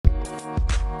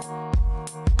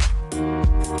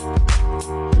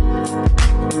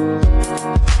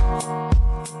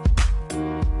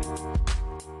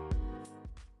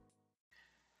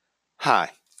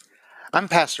I'm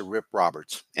Pastor Rip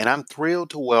Roberts, and I'm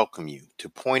thrilled to welcome you to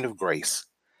Point of Grace,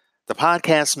 the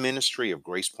podcast ministry of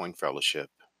Grace Point Fellowship.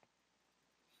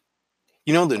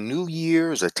 You know, the new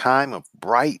year is a time of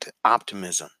bright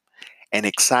optimism and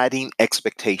exciting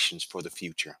expectations for the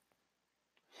future.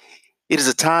 It is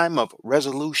a time of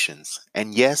resolutions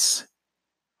and, yes,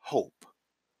 hope.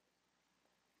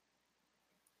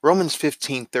 Romans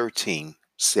 15:13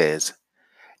 says,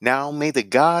 "Now may the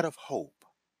God of hope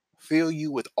fill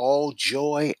you with all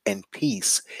joy and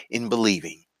peace in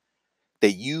believing,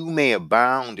 that you may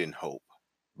abound in hope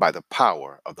by the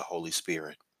power of the Holy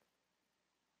Spirit."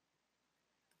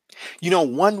 You know,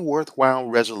 one worthwhile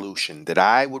resolution that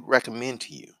I would recommend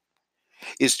to you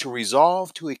is to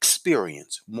resolve to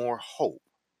experience more hope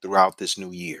throughout this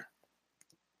new year.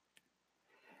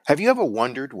 Have you ever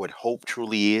wondered what hope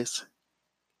truly is?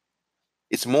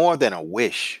 It's more than a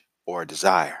wish or a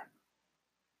desire.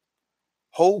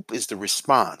 Hope is the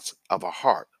response of a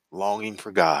heart longing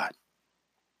for God.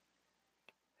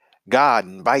 God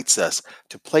invites us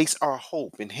to place our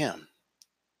hope in Him.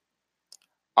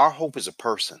 Our hope is a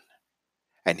person,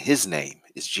 and His name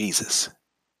is Jesus.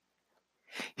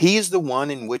 He is the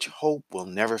one in which hope will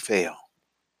never fail.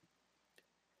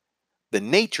 The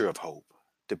nature of hope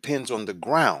depends on the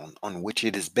ground on which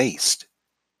it is based.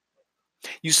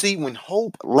 You see, when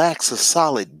hope lacks a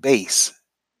solid base,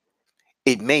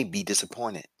 it may be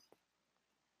disappointed.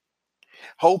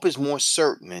 Hope is more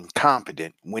certain and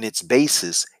confident when its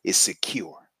basis is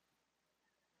secure.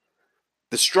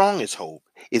 The strongest hope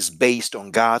is based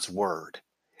on God's word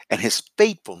and His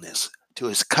faithfulness to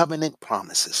His covenant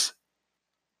promises.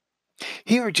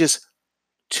 Here are just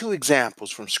two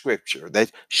examples from Scripture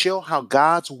that show how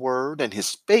God's word and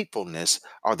His faithfulness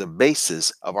are the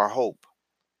basis of our hope.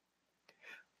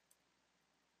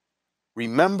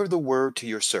 Remember the word to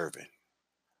your servant,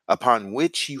 upon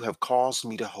which you have caused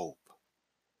me to hope.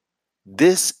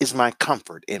 This is my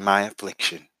comfort in my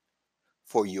affliction,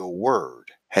 for your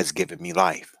word has given me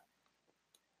life.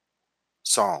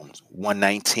 Psalms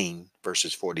 119,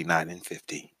 verses 49 and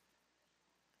 50.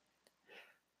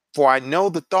 For I know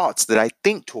the thoughts that I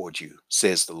think toward you,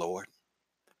 says the Lord,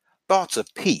 thoughts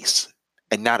of peace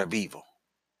and not of evil,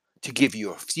 to give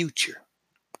you a future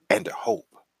and a hope.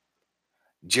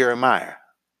 Jeremiah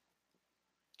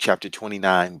chapter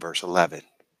 29, verse 11.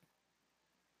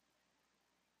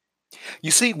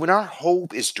 You see, when our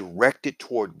hope is directed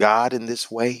toward God in this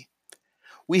way,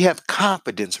 we have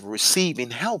confidence of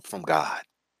receiving help from God.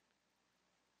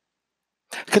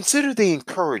 Consider the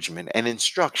encouragement and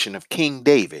instruction of King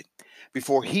David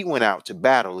before he went out to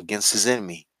battle against his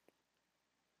enemy.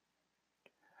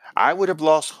 I would have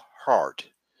lost heart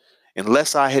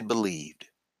unless I had believed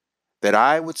that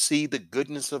I would see the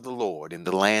goodness of the Lord in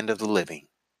the land of the living.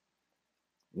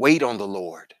 Wait on the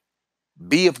Lord,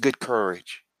 be of good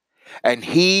courage, and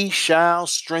He shall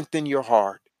strengthen your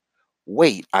heart.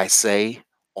 Wait, I say,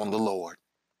 on the Lord.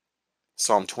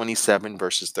 Psalm 27,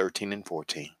 verses 13 and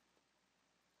 14.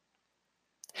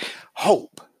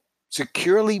 Hope,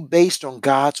 securely based on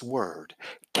God's word,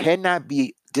 cannot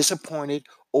be disappointed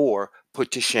or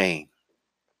put to shame.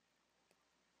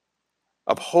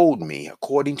 Uphold me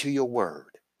according to your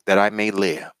word, that I may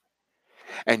live,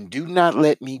 and do not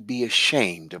let me be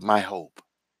ashamed of my hope.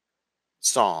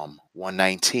 Psalm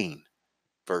 119,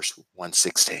 verse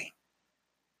 116.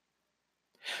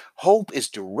 Hope is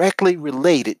directly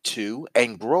related to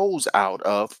and grows out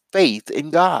of faith in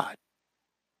God.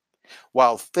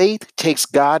 While faith takes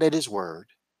God at His word,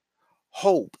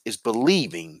 hope is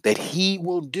believing that He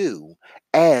will do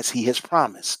as He has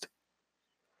promised.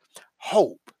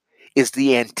 Hope is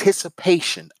the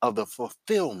anticipation of the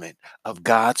fulfillment of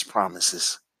God's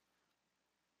promises.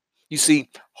 You see,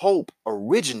 hope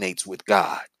originates with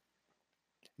God.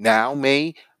 Now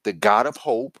may the God of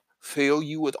hope fill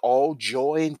you with all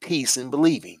joy and peace in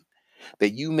believing,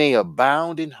 that you may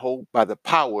abound in hope by the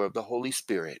power of the Holy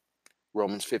Spirit.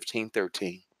 Romans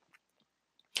 15:13.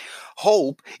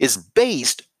 Hope is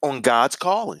based on God's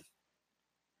calling,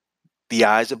 the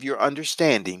eyes of your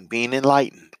understanding being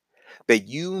enlightened, that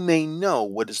you may know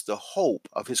what is the hope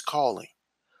of His calling,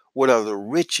 what are the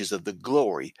riches of the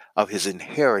glory of His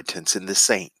inheritance in the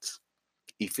saints.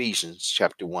 Ephesians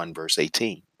chapter 1, verse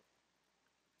 18.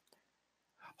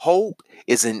 Hope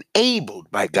is enabled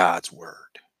by God's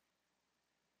word.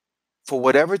 For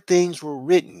whatever things were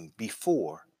written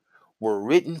before were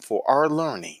written for our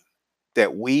learning,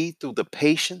 that we, through the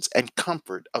patience and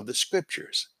comfort of the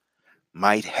Scriptures,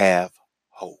 might have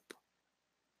hope.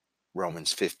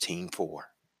 Romans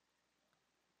 15:4.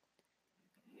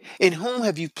 In whom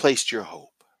have you placed your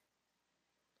hope?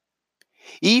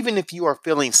 Even if you are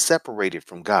feeling separated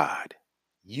from God,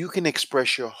 You can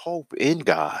express your hope in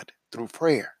God through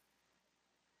prayer.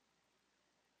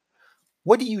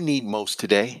 What do you need most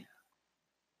today?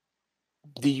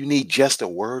 Do you need just a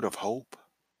word of hope?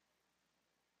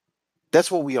 That's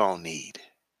what we all need.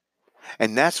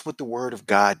 And that's what the Word of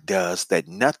God does that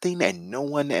nothing and no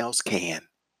one else can.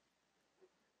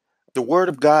 The Word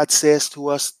of God says to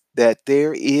us that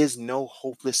there is no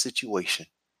hopeless situation,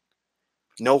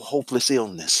 no hopeless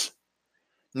illness,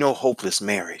 no hopeless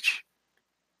marriage.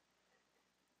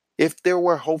 If there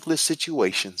were hopeless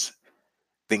situations,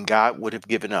 then God would have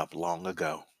given up long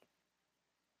ago.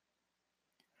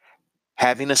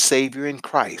 Having a Savior in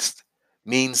Christ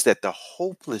means that the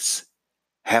hopeless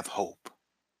have hope,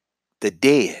 the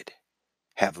dead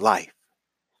have life,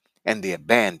 and the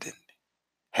abandoned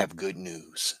have good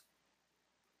news.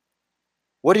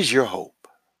 What is your hope?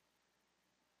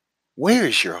 Where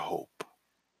is your hope?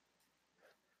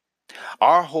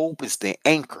 Our hope is the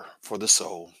anchor for the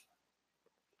soul.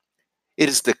 It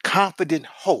is the confident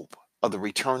hope of the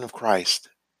return of Christ.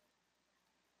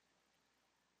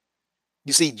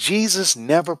 You see, Jesus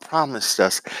never promised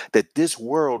us that this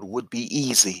world would be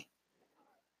easy.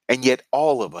 And yet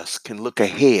all of us can look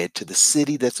ahead to the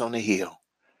city that's on the hill,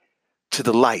 to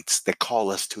the lights that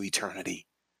call us to eternity.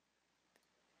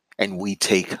 And we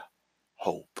take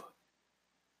hope.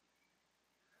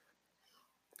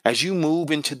 As you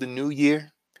move into the new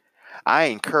year, I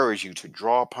encourage you to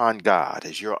draw upon God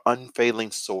as your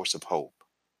unfailing source of hope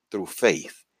through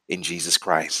faith in Jesus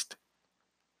Christ.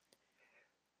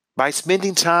 By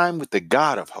spending time with the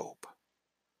God of hope,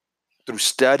 through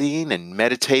studying and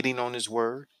meditating on His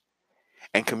Word,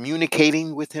 and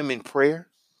communicating with Him in prayer,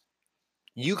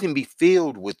 you can be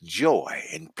filled with joy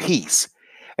and peace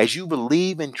as you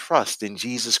believe and trust in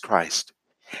Jesus Christ.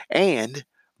 And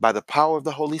by the power of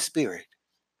the Holy Spirit,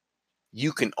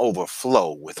 you can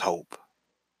overflow with hope.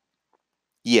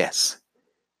 Yes,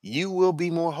 you will be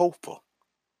more hopeful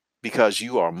because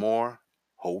you are more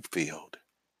hope-filled.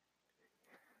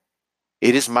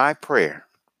 It is my prayer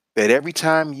that every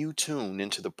time you tune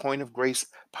into the Point of Grace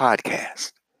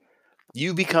podcast,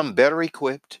 you become better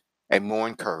equipped and more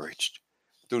encouraged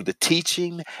through the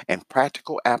teaching and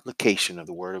practical application of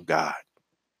the Word of God.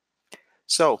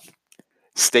 So,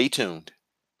 stay tuned,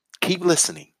 keep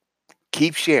listening,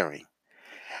 keep sharing,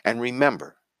 and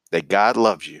remember that God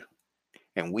loves you.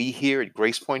 And we here at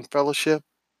Grace Point Fellowship,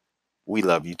 we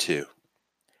love you too.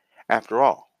 After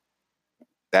all,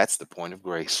 that's the point of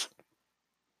grace.